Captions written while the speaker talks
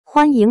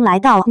欢迎来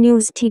到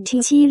News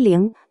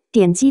TT70，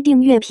点击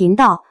订阅频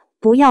道，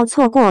不要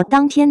错过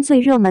当天最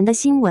热门的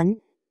新闻。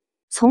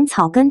从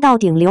草根到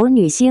顶流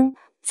女星，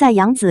在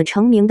杨紫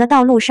成名的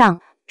道路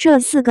上，这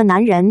4个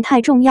男人太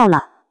重要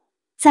了。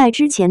在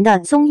之前的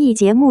综艺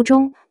节目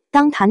中，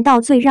当谈到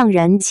最让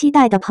人期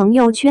待的朋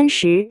友圈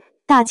时，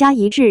大家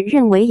一致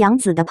认为杨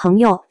紫的朋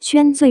友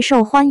圈最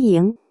受欢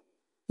迎。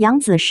杨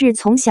紫是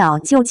从小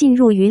就进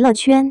入娱乐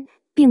圈，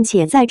并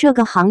且在这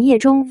个行业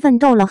中奋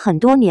斗了很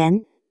多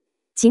年。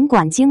尽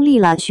管经历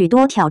了许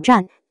多挑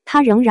战，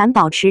她仍然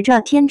保持着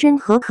天真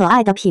和可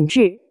爱的品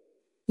质。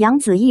杨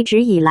紫一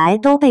直以来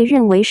都被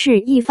认为是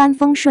一帆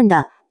风顺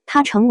的，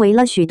她成为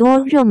了许多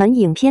热门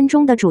影片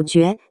中的主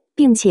角，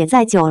并且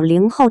在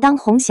90后当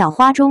红小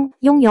花中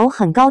拥有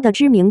很高的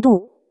知名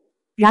度。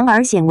然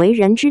而鲜为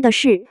人知的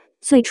是，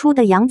最初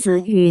的杨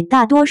紫与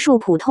大多数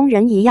普通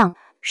人一样，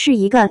是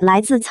一个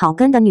来自草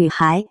根的女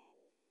孩。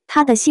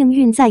她的幸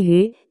运在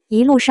于，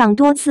一路上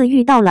多次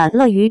遇到了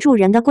乐于助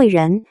人的贵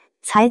人，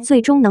才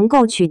最终能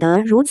够取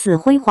得如此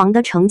辉煌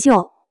的成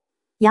就。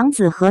杨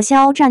紫和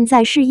xiaozhan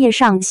在事业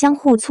上相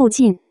互促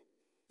进。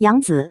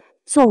杨紫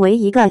作为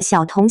一个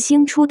小童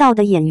星出道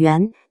的演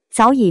员，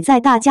早已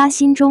在大家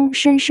心中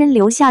深深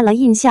留下了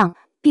印象，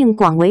并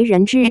广为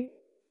人知。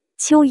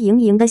邱莹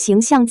莹的形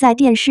象在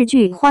电视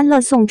剧《欢乐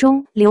颂》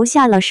中留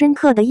下了深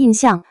刻的印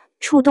象，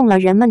触动了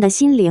人们的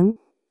心灵。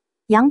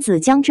杨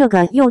紫将这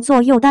个又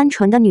作又单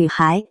纯的女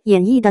孩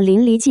演绎得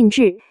淋漓尽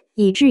致，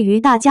以至于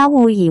大家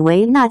误以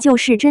为那就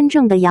是真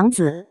正的杨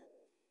紫。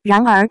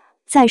然而，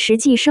在实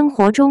际生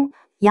活中，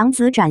杨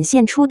紫展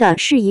现出的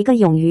是一个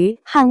勇于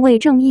捍卫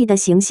正义的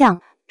形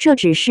象，这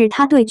只是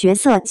她对角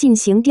色进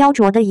行雕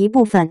琢的一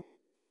部分。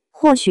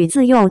或许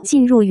自幼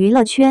进入娱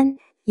乐圈，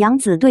杨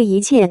紫对一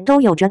切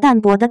都有着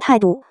淡泊的态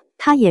度，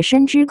她也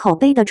深知口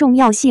碑的重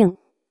要性。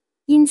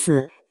因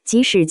此，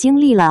即使经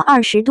历了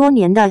20多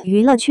年的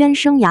娱乐圈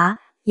生涯，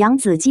杨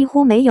紫几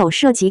乎没有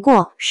涉及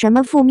过什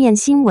么负面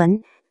新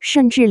闻，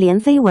甚至连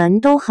绯闻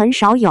都很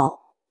少有。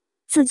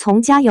自从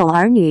《家有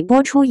儿女》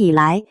播出以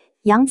来，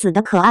杨紫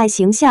的可爱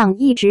形象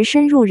一直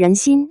深入人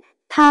心，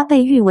她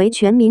被誉为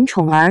全民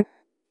宠儿。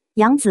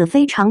杨紫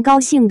非常高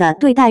兴地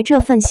对待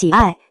这份喜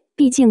爱，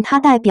毕竟她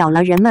代表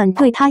了人们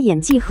对她演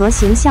技和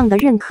形象的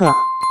认可。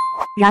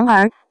然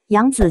而，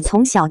杨紫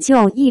从小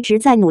就一直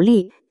在努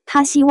力，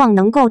她希望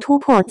能够突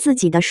破自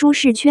己的舒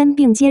适圈，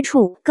并接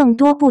触更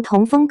多不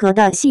同风格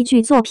的戏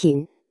剧作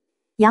品。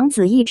杨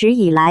紫一直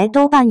以来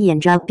都扮演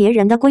着别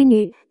人的闺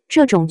女，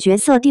这种角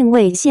色定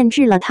位限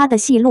制了她的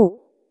戏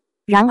路。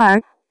然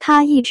而，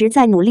她一直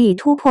在努力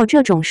突破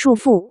这种束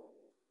缚。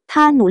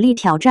她努力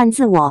挑战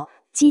自我，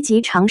积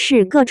极尝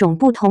试各种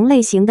不同类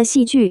型的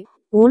戏剧，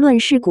无论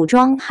是古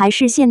装还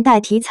是现代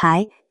题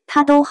材，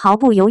她都毫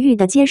不犹豫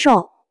地接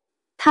受。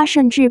她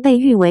甚至被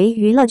誉为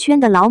娱乐圈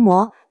的劳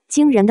模。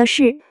惊人的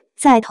是，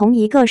在同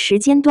一个时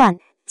间段，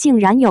竟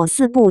然有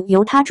4部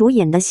由她主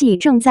演的戏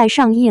正在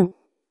上映。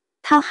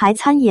她还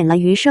参演了《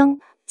余生，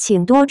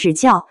请多指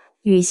教》，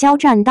与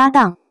xiaozhan搭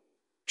档。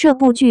这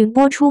部剧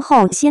播出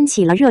后掀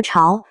起了热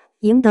潮，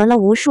赢得了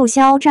无数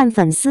xiaozhan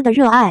粉丝的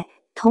热爱，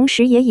同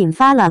时也引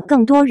发了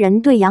更多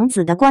人对杨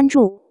紫的关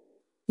注。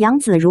杨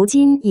紫如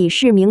今已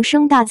是名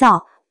声大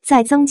噪，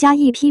再增加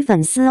一批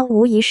粉丝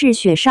无疑是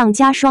雪上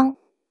加霜。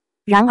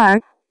然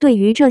而，对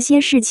于这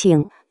些事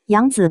情，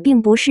杨紫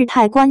并不是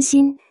太关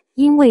心，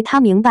因为她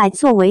明白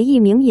作为一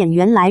名演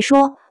员来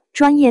说，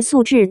专业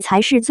素质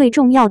才是最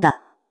重要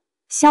的。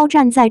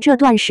xiaozhan在这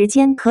段时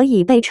间可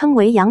以被称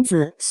为杨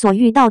紫所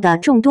遇到的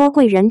众多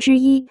贵人之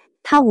一，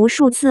他无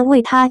数次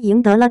为她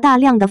赢得了大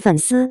量的粉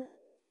丝。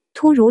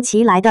突如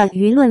其来的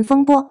舆论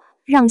风波，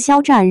让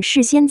xiaozhan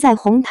事先在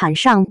红毯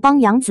上帮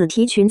杨紫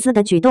提裙子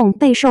的举动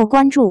备受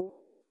关注。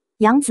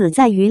杨紫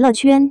在娱乐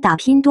圈打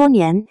拼多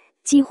年，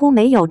几乎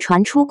没有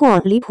传出过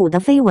离谱的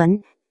绯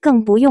闻，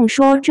更不用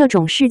说这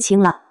种事情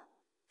了。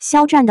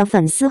xiaozhan的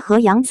粉丝和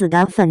杨紫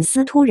的粉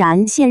丝突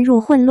然陷入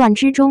混乱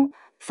之中，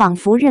仿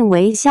佛认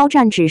为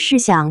xiaozhan只是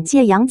想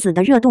借杨紫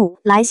的热度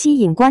来吸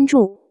引关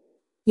注。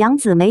杨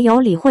紫没有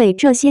理会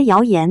这些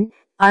谣言，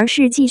而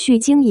是继续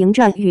经营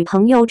着与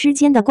朋友之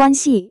间的关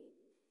系。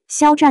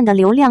xiaozhan的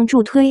流量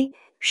助推，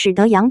使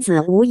得杨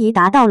紫无疑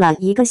达到了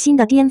一个新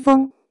的巅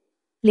峰。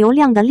流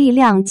量的力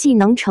量既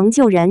能成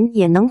就人，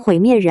也能毁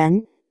灭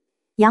人。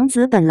杨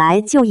紫本来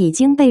就已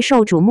经备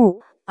受瞩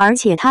目，而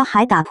且她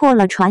还打破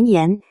了传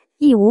言，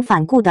义无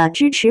反顾地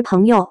支持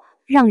朋友，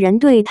让人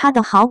对她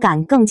的好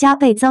感更加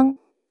倍增。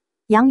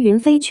杨云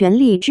飞全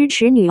力支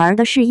持女儿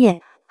的事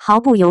业，毫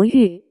不犹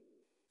豫。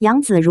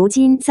杨紫如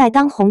今在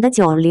当红的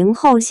90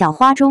后小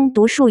花中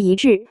独树一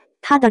帜，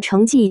她的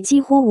成绩几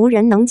乎无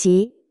人能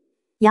及。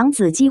杨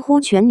紫几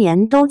乎全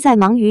年都在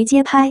忙于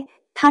接拍，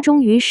她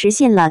终于实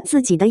现了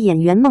自己的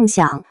演员梦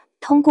想，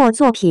通过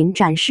作品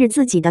展示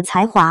自己的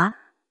才华。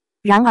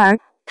然而，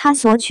她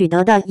所取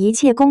得的一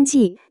切功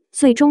绩，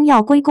最终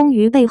要归功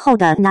于背后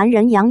的男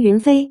人杨云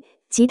飞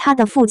及他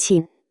的父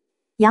亲。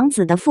杨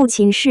紫的父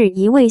亲是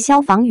一位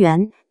消防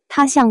员，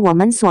他像我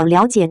们所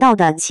了解到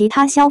的其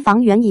他消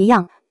防员一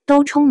样，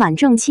都充满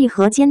正气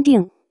和坚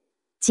定。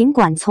尽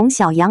管从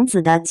小杨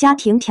紫的家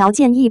庭条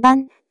件一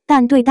般，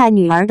但对待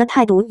女儿的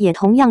态度也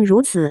同样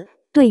如此，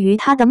对于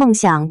她的梦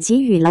想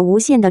给予了无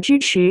限的支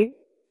持。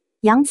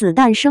杨紫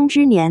诞生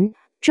之年，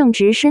正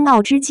值申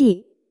奥之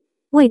际，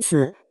为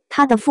此，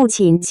她的父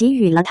亲给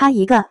予了她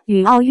一个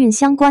与奥运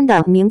相关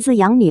的名字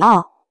杨女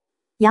奥。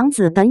杨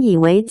紫本以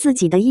为自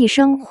己的一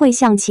生会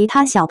像其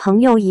他小朋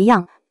友一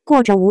样，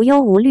过着无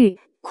忧无虑、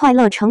快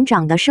乐成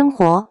长的生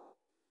活。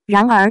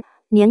然而，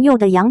年幼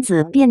的杨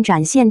紫便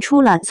展现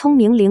出了聪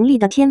明伶俐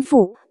的天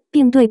赋，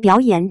并对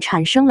表演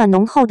产生了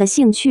浓厚的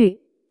兴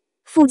趣。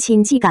父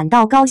亲既感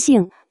到高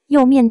兴，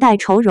又面带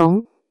愁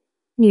容。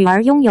女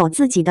儿拥有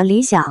自己的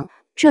理想，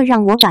这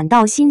让我感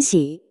到欣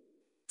喜。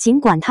尽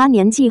管她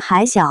年纪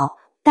还小，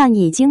但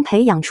已经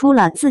培养出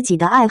了自己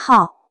的爱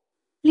好。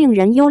令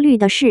人忧虑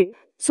的是，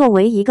作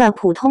为一个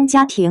普通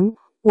家庭，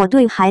我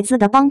对孩子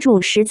的帮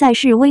助实在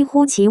是微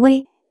乎其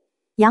微。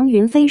杨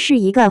云飞是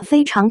一个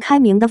非常开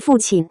明的父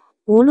亲，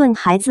无论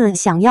孩子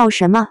想要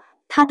什么，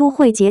他都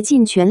会竭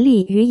尽全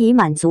力予以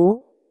满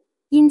足。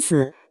因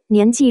此，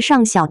年纪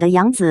尚小的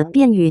杨紫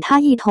便与他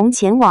一同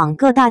前往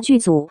各大剧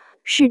组，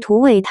试图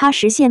为他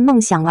实现梦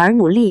想而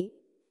努力。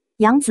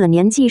杨紫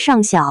年纪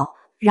尚小，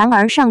然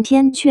而上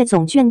天却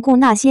总眷顾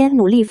那些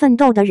努力奋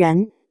斗的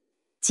人。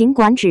尽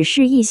管只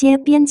是一些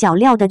边角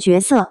料的角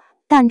色，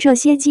但这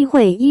些机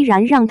会依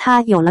然让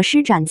他有了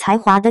施展才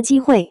华的机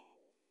会。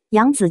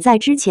杨紫在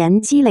之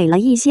前积累了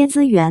一些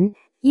资源，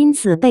因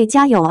此被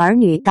家有儿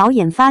女导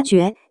演发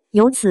掘，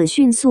由此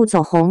迅速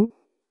走红。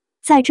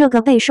在这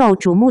个备受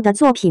瞩目的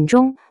作品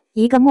中，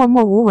一个默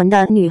默无闻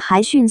的女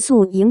孩迅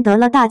速赢得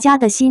了大家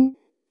的心。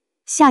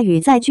夏雨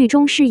在剧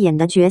中饰演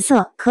的角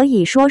色可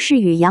以说是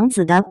与杨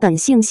紫的本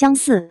性相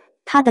似，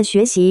她的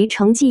学习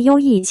成绩优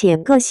异且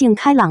个性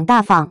开朗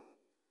大方。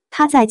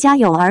她在家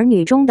有儿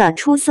女中的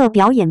出色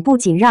表演不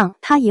仅让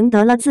她赢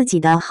得了自己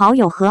的好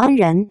友和恩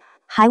人，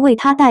还为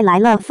她带来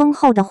了丰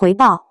厚的回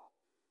报。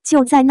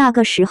就在那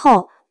个时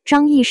候，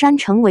张一山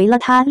成为了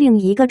她另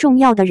一个重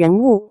要的人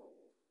物。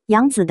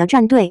杨紫的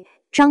战队，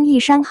张一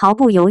山毫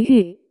不犹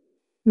豫。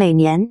每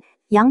年，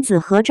杨紫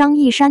和张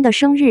一山的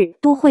生日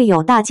都会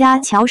有大家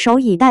翘首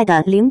以待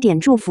的0点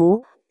祝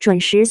福，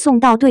准时送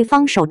到对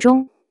方手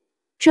中。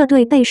这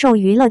对备受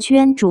娱乐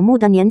圈瞩目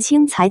的年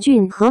轻才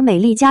俊和美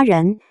丽佳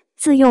人，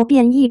自幼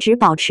便一直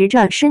保持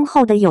着深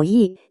厚的友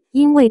谊，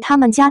因为他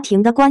们家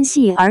庭的关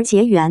系而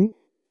结缘。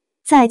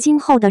在今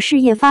后的事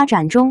业发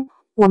展中，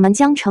我们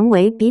将成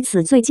为彼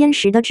此最坚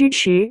实的支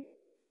持。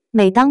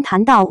每当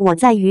谈到我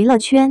在娱乐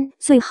圈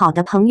最好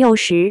的朋友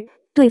时，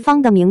对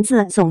方的名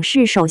字总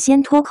是首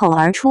先脱口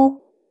而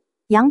出。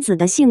杨紫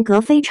的性格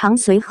非常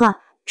随和，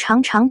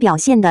常常表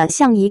现得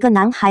像一个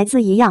男孩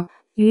子一样，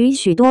与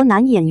许多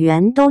男演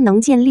员都能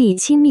建立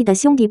亲密的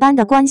兄弟般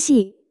的关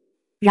系。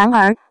然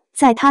而，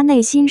在他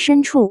内心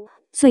深处，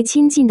最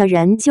亲近的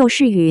人就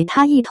是与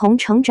他一同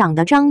成长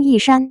的张一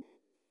山。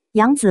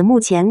杨紫目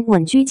前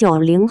稳居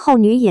90后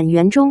女演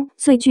员中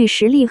最具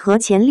实力和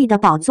潜力的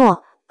宝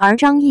座，而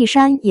张一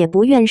山也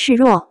不愿示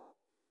弱。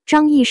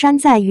张一山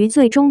在余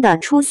罪中的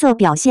出色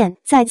表现，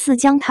再次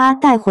将他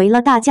带回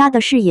了大家的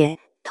视野，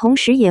同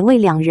时也为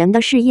两人的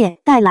事业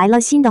带来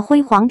了新的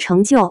辉煌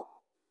成就。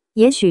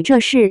也许这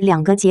是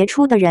两个杰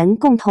出的人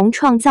共同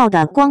创造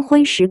的光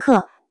辉时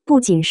刻，不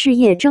仅事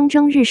业蒸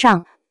蒸日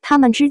上，他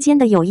们之间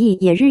的友谊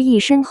也日益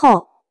深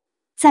厚。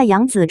在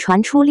杨紫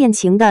传出恋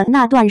情的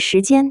那段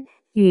时间，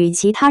与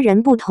其他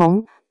人不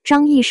同，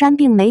张一山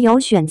并没有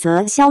选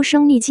择销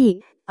声匿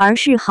迹，而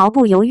是毫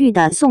不犹豫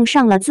地送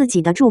上了自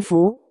己的祝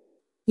福。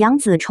杨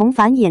紫重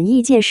返演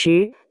艺界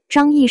时，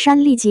张一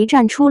山立即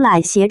站出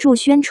来协助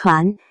宣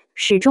传，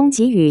始终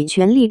给予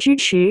全力支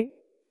持。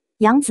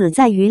杨紫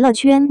在娱乐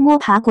圈摸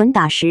爬滚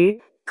打时，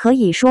可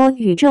以说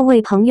与这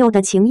位朋友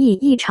的情谊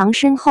异常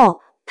深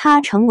厚，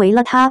他成为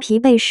了他疲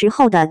惫时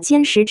候的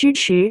坚实支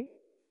持。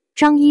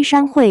张一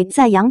山会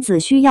在杨紫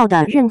需要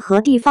的任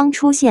何地方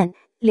出现，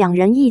两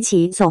人一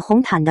起走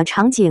红毯的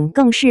场景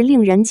更是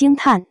令人惊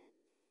叹。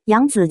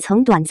杨紫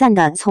曾短暂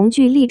地从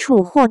剧力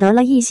处获得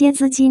了一些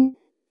资金，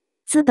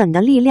资本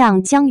的力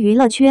量将娱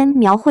乐圈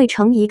描绘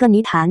成一个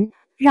泥潭，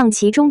让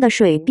其中的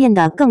水变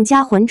得更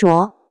加浑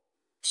浊。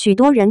许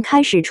多人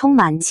开始充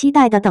满期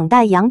待地等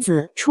待杨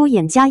紫出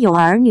演《家有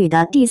儿女》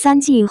的第3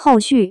季后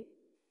续。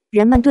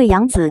人们对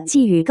杨紫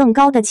寄予更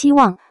高的期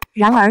望，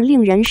然而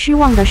令人失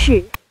望的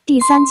是，第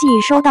3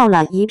季收到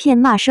了一片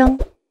骂声。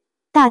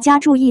大家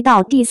注意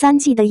到第3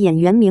季的演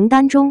员名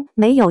单中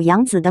没有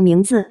杨紫的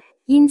名字，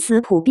因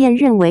此普遍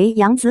认为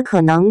杨紫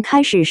可能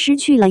开始失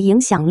去了影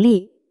响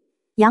力。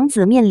杨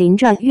紫面临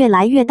着越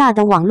来越大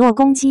的网络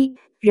攻击，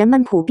人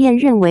们普遍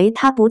认为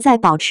她不再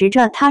保持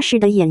着踏实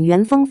的演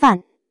员风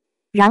范。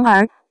然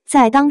而，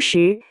在当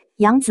时，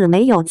杨紫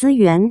没有资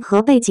源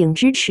和背景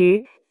支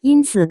持，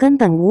因此根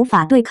本无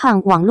法对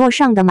抗网络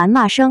上的谩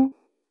骂声。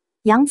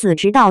杨紫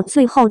直到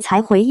最后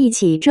才回忆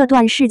起这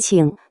段事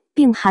情，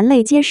并含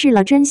泪揭示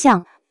了真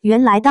相，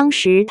原来当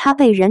时她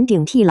被人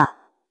顶替了。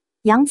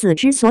杨紫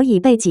之所以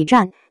被挤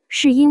占，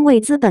是因为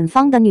资本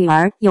方的女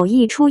儿有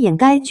意出演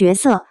该角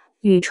色，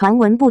与传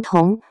闻不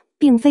同，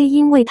并非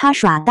因为她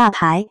耍大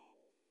牌。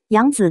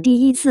杨紫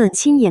第一次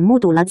亲眼目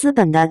睹了资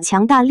本的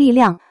强大力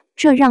量，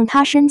这让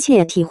她深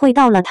切体会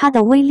到了它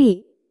的威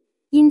力。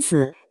因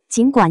此，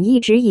尽管一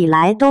直以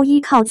来都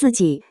依靠自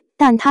己，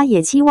但她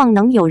也期望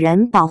能有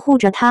人保护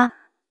着她。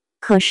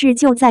可是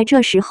就在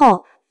这时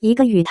候，一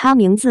个与她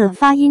名字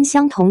发音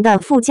相同的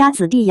富家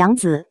子弟杨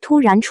紫突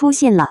然出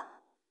现了。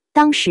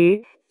当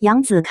时，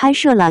杨紫开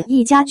设了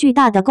一家巨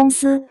大的公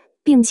司，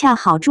并恰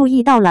好注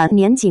意到了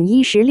年仅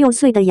16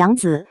岁的杨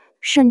紫，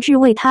甚至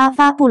为她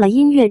发布了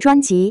音乐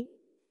专辑。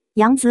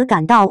杨紫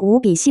感到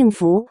无比幸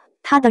福，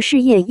她的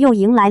事业又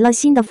迎来了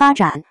新的发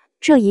展，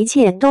这一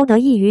切都得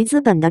益于资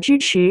本的支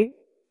持。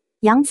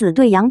杨紫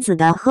对杨紫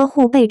的呵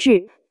护备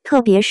至，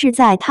特别是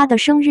在她的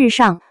生日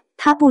上，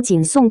他不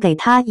仅送给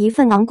她一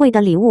份昂贵的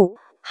礼物，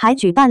还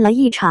举办了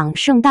一场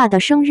盛大的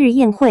生日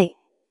宴会。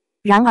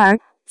然而，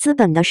资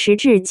本的实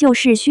质就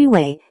是虚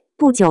伪。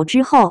不久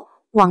之后，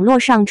网络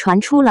上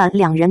传出了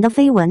两人的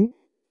绯闻。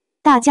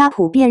大家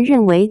普遍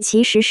认为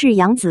其实是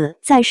杨紫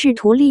在试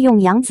图利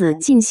用杨紫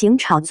进行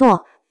炒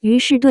作，于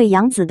是对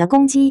杨紫的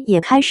攻击也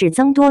开始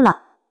增多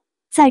了。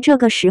在这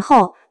个时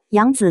候，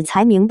杨紫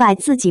才明白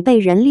自己被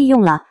人利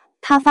用了，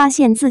她发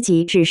现自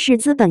己只是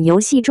资本游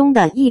戏中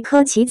的一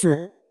颗棋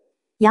子。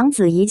杨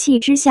紫一气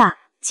之下，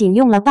仅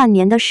用了半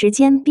年的时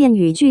间便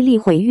与巨力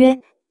毁约，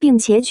并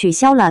且取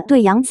消了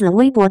对杨紫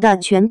微博的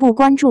全部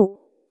关注。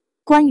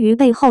关于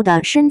背后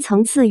的深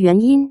层次原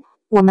因，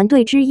我们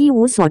对之一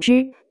无所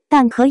知。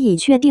但可以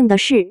确定的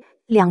是，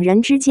两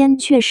人之间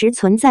确实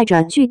存在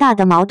着巨大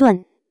的矛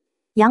盾。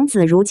杨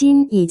紫如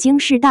今已经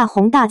是大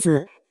红大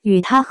紫，与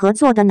她合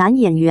作的男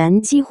演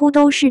员几乎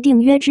都是订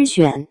约之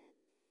选。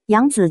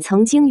杨紫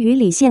曾经与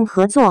李现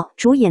合作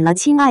主演了《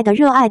亲爱的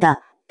热爱的》，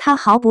她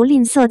毫不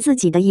吝啬自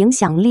己的影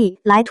响力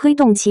来推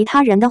动其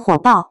他人的火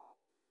爆。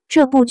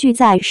这部剧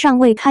在尚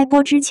未开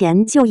播之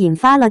前就引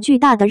发了巨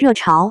大的热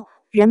潮，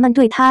人们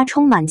对她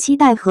充满期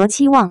待和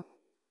期望。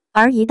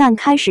而一旦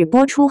开始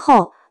播出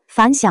后，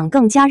反响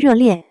更加热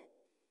烈。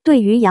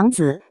对于杨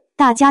紫，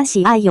大家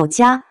喜爱有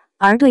加，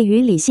而对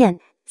于李现，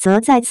则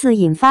再次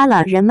引发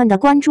了人们的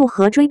关注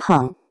和追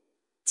捧。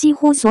几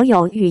乎所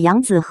有与杨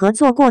紫合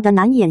作过的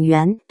男演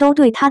员都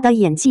对他的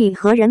演技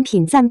和人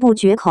品赞不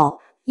绝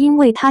口，因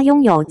为他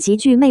拥有极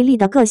具魅力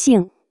的个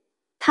性。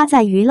她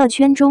在娱乐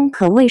圈中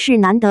可谓是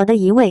难得的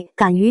一位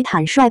敢于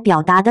坦率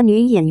表达的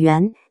女演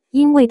员，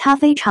因为她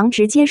非常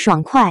直接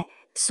爽快，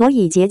所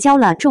以结交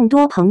了众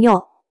多朋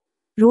友。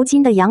如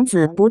今的杨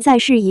紫不再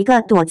是一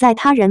个躲在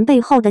他人背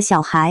后的小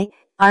孩，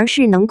而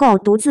是能够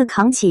独自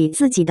扛起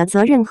自己的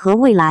责任和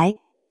未来。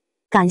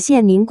感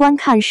谢您观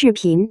看视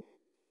频。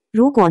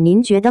如果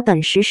您觉得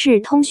本时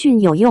事通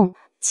讯有用，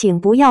请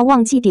不要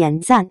忘记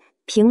点赞、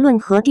评论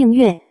和订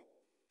阅。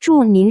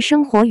祝您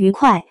生活愉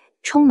快，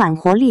充满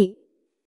活力。